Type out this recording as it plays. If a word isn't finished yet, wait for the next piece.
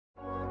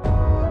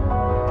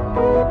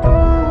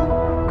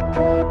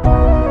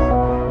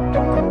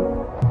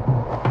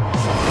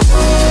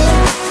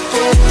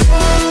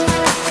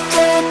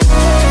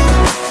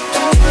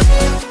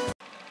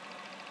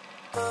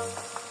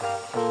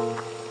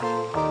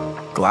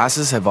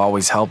Glasses have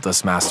always helped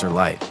us master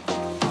light.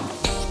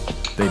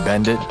 They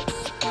bend it,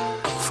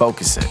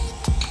 focus it,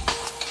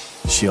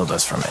 shield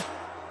us from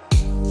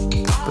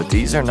it. But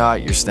these are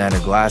not your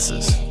standard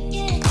glasses.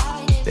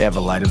 They have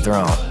a light of their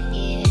own.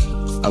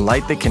 A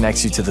light that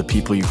connects you to the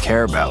people you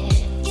care about,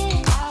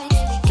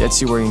 gets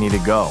you where you need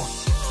to go,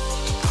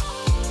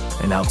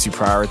 and helps you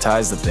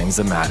prioritize the things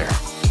that matter.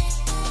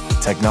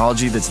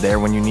 Technology that's there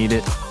when you need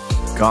it,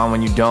 gone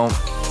when you don't,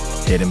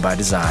 hidden by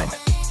design.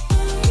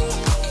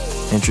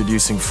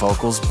 Introducing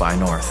Focals by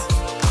North,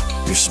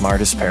 your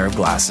smartest pair of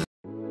glasses.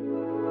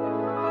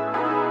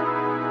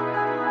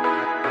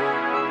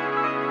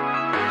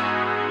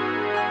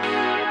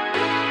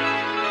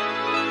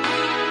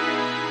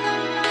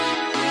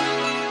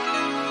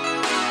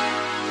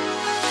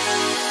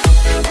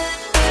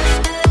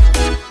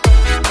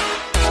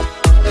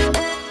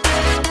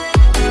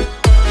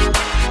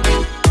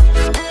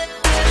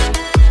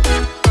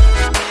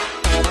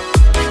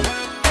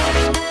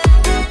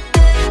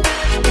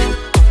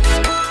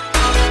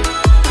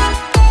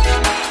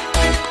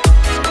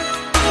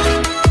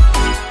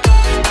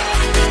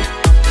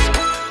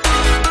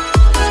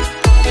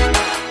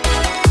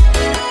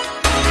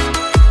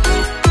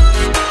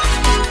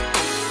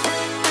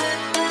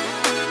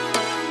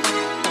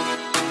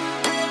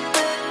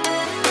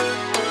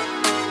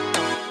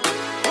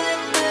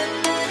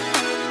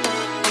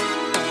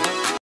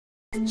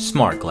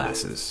 Smart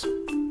glasses.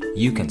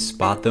 You can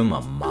spot them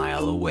a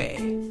mile away.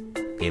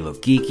 They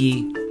look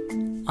geeky,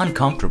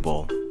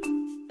 uncomfortable,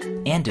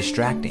 and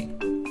distracting.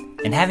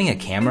 And having a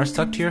camera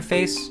stuck to your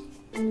face,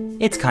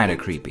 it's kinda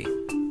creepy.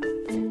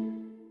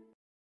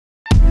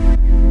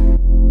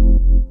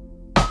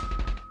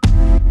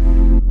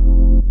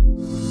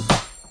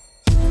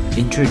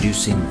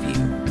 Introducing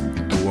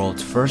View, the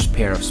world's first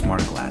pair of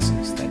smart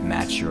glasses that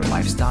match your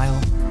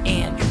lifestyle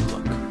and your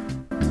look.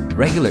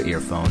 Regular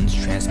earphones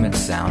transmit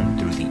sound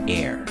through the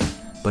air,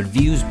 but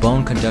View's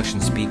bone conduction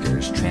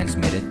speakers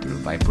transmit it through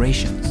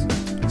vibrations.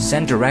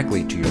 Sent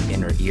directly to your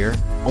inner ear,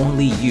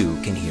 only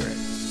you can hear it.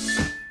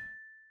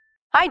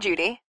 Hi,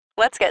 Judy.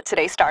 Let's get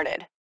today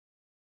started.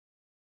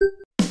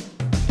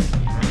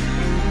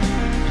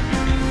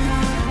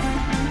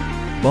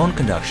 Bone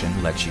conduction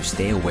lets you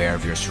stay aware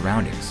of your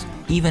surroundings,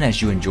 even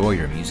as you enjoy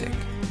your music.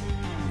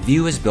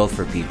 View is built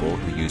for people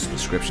who use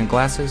prescription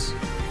glasses,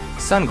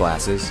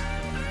 sunglasses,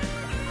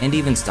 and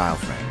even style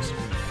frames.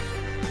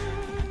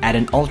 At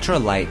an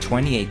ultra-light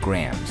 28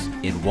 grams,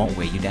 it won't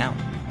weigh you down.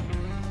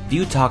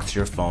 View talks to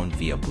your phone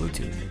via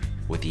Bluetooth.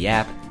 With the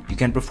app, you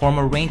can perform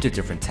a range of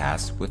different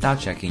tasks without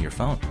checking your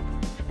phone.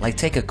 Like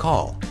take a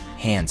call,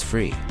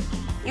 hands-free.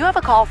 You have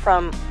a call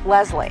from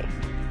Leslie.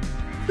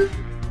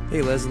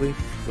 Hey Leslie,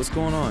 what's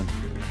going on?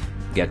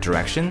 Get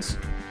directions,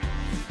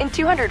 In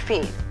 200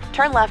 feet,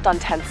 turn left on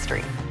 10th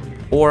Street.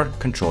 or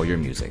control your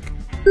music.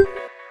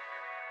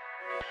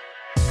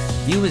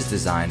 View is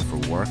designed for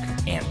work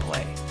and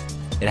play.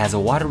 It has a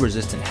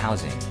water-resistant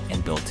housing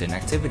and built-in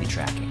activity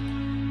tracking.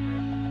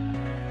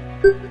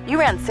 You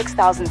ran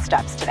 6,000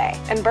 steps today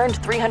and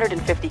burned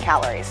 350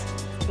 calories.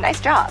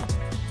 Nice job.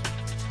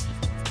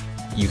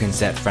 You can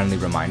set friendly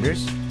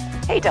reminders,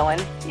 Hey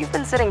Dylan, you've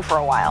been sitting for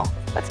a while.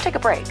 Let's take a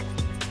break.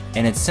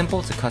 and it's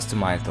simple to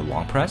customize the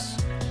long press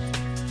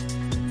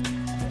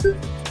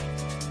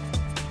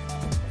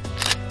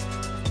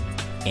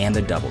and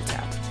the double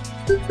tap.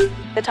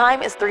 The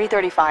time is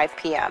 3:35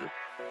 p.m.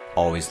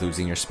 Always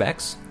losing your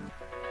specs?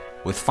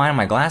 With Find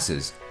My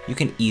Glasses, you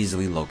can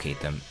easily locate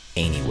them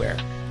anywhere.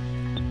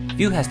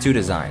 View has two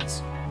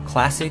designs,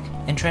 classic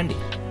and trendy.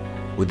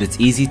 With its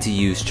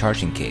easy-to-use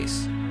charging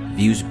case,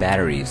 View's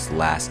batteries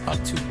last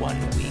up to 1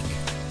 week.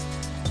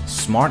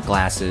 Smart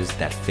glasses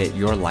that fit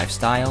your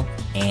lifestyle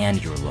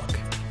and your look.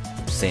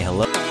 Say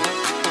hello.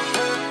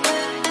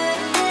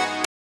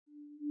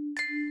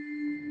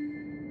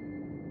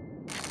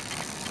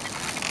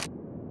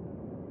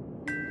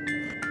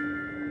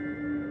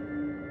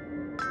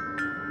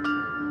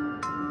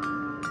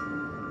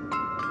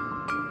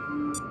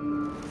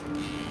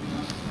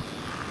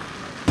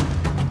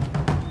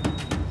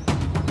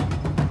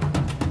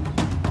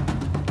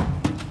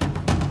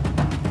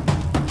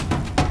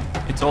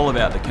 It's all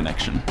about the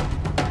connection.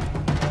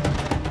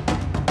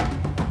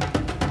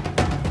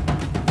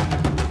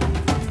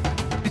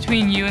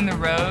 Between you and the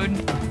road,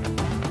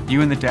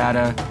 You and the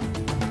data,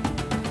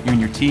 you and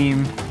your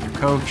team, your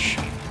coach,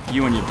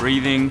 you and your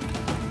breathing,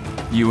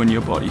 you and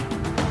your body.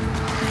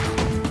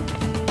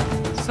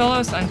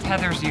 Solos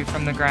untethers you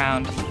from the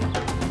ground.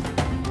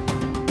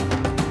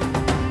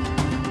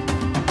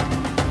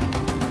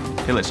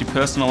 It lets you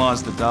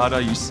personalize the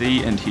data you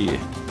see and hear,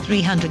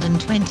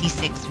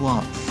 326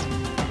 watts.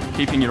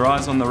 keeping your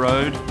eyes on the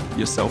road,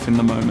 yourself in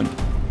the moment.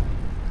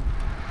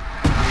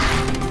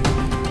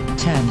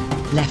 Turn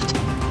left.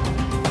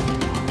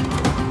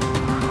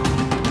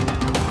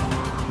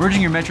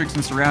 Merging your metrics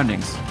and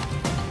surroundings,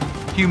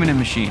 human and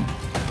machine.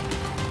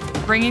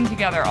 Bringing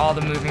together all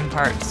the moving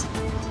parts.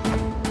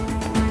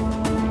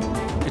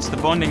 It's the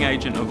bonding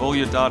agent of all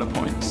your data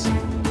points.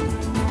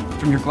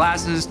 From your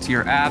glasses to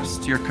your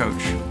apps to your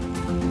coach.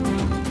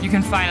 You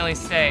can finally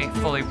stay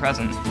fully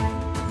present.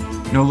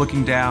 No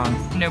looking down,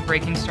 No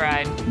breaking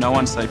stride. no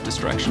unsafe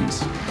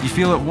distractions. You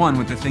feel at one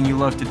with the thing you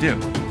love to do.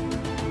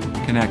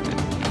 Connected.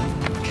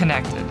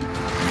 Connected.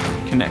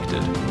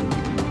 Connected.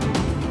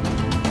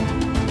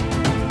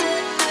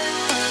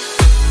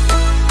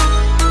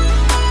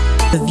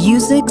 The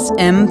Vuzix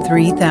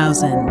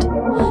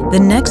M3000, the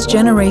next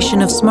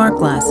generation of smart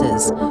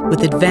glasses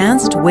with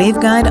advanced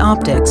waveguide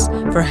optics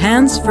for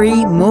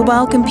hands-free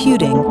mobile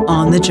computing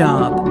on the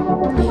job.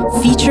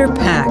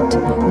 Feature-packed,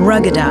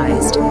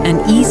 ruggedized,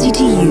 and easy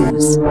to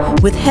use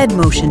with head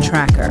motion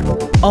tracker,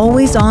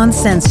 always-on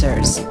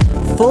sensors,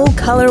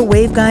 full-color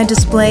waveguide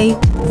display,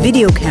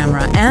 video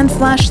camera, and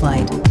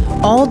flashlight,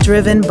 all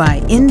driven by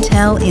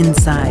Intel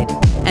Inside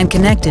and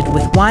connected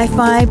with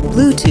Wi-Fi,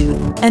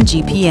 Bluetooth, and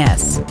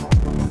GPS.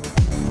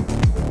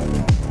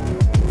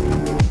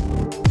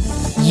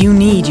 You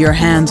need your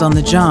hands on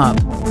the job,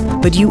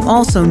 but you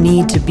also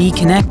need to be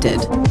connected,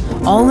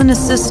 all in a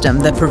system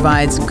that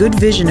provides good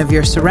vision of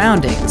your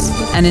surroundings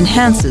and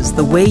enhances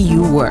the way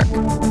you work.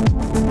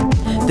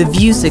 The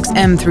Vuzix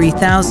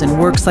M3000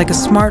 works like a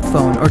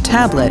smartphone or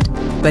tablet,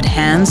 but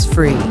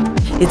hands-free.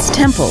 Its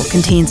temple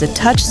contains a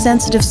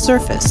touch-sensitive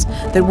surface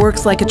that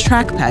works like a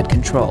trackpad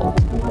control.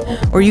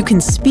 Or you can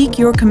speak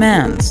your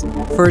commands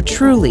for a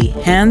truly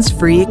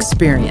hands-free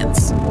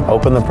experience.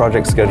 Open the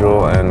project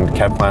schedule and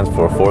CAD plans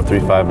for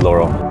 435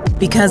 Laurel.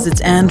 Because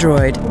it's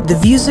Android, the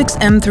Vuzix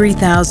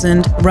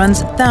M3000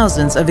 runs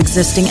thousands of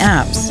existing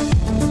apps.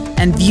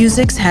 And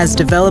Vuzix has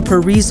developer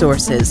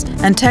resources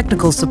and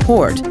technical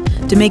support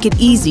to make it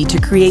easy to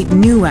create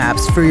new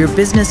apps for your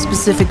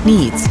business-specific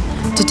needs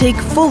to take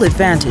full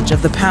advantage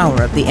of the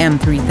power of the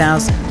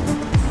M3000.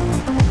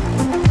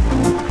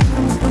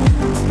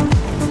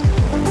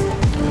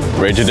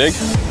 Ready to dig?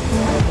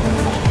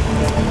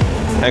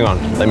 Hang on,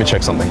 let me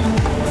check something.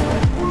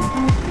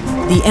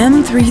 The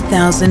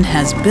M3000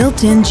 has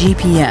built-in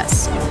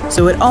GPS,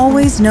 so it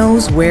always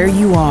knows where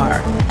you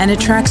are, and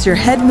it tracks your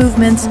head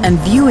movements and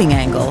viewing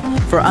angle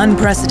for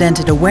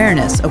unprecedented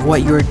awareness of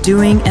what you're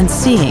doing and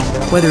seeing,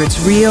 whether it's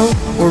real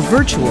or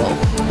virtual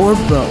or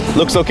both.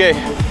 Looks okay.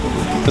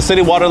 The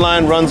city water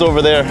line runs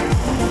over there.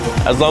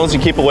 As long as you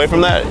keep away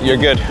from that, you're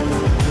good.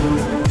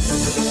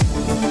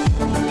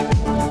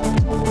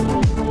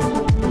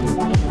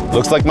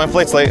 Looks like my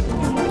flight's late.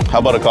 How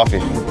about a coffee?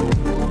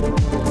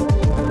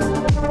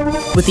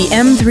 With the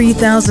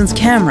M3000's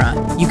camera,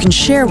 you can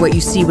share what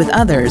you see with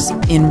others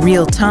in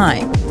real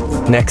time.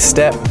 Next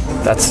step,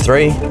 that's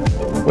 3.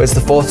 Where's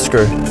the 4th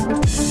screw?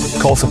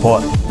 Call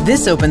support.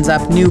 This opens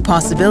up new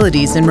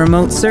possibilities in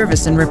remote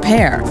service and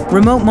repair,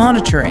 remote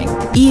monitoring,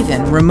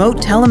 even remote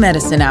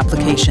telemedicine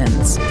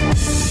applications.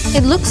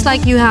 It looks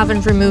like you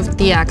haven't removed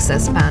the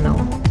access panel.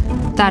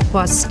 That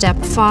was step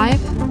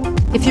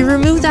 5. If you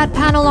remove that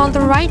panel on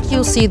the right,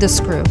 you'll see the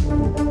screw.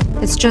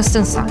 It's just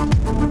inside.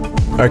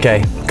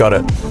 Okay, got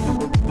it.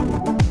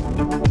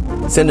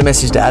 Send a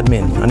message to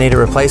admin. I need a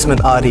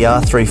replacement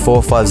RDR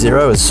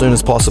 3450 as soon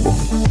as possible.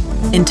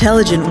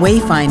 Intelligent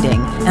wayfinding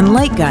and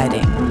light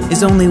guiding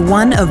is only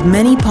one of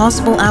many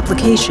possible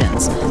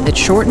applications that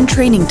shorten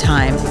training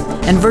time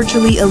and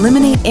virtually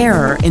eliminate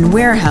error in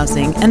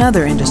warehousing and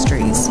other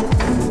industries.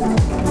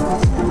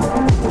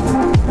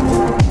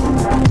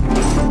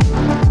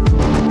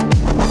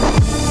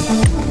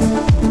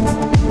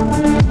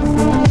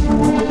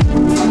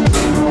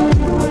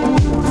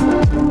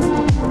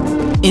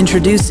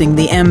 Introducing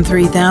the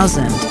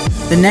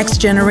M3000, the next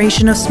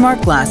generation of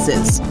smart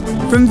glasses.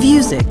 From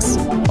Vuzix,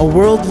 a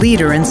world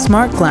leader in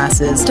smart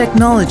glasses,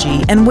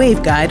 technology, and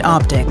waveguide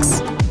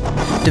optics.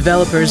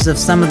 Developers of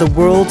some of the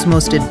world's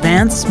most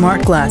advanced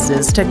smart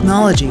glasses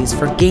technologies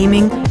for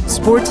gaming,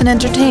 sports and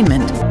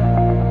entertainment,